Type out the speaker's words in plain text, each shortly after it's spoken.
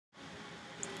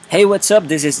Hey, what's up?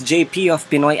 This is JP of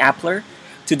Pinoy Appler.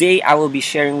 Today I will be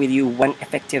sharing with you one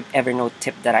effective Evernote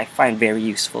tip that I find very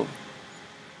useful.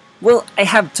 Well, I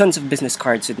have tons of business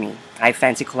cards with me. I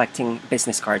fancy collecting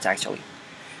business cards actually.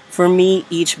 For me,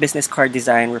 each business card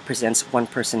design represents one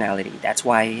personality. That's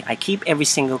why I keep every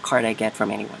single card I get from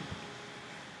anyone.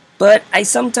 But I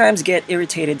sometimes get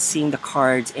irritated seeing the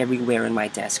cards everywhere on my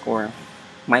desk or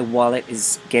my wallet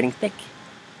is getting thick.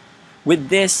 With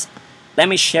this, let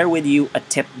me share with you a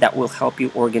tip that will help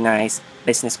you organize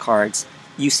business cards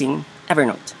using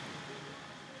Evernote.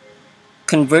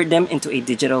 Convert them into a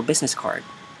digital business card.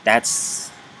 That's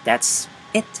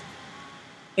it.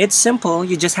 It's simple.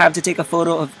 You just have to take a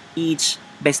photo of each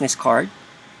business card.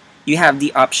 You have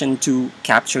the option to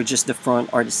capture just the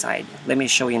front or the side. Let me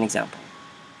show you an example.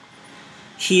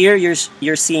 Here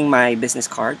you're seeing my business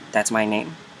card. That's my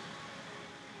name.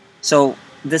 So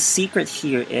the secret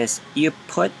here is you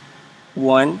put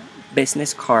one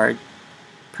business card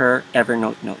per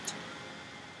Evernote note.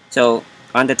 So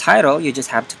on the title, you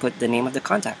just have to put the name of the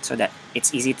contact so that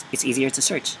it's easier to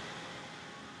search.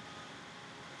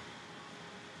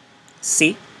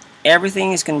 See,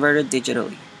 everything is converted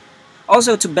digitally.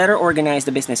 Also, to better organize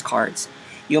the business cards,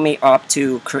 you may opt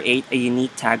to create a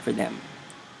unique tag for them.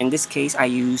 In this case, I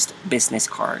used business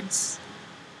cards.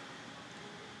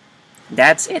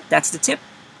 That's it. That's the tip.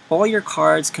 All your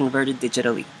cards converted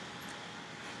digitally.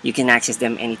 You can access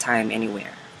them anytime,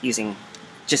 anywhere, using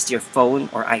just your phone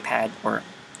or iPad or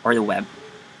the web.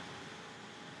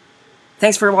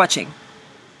 Thanks for watching.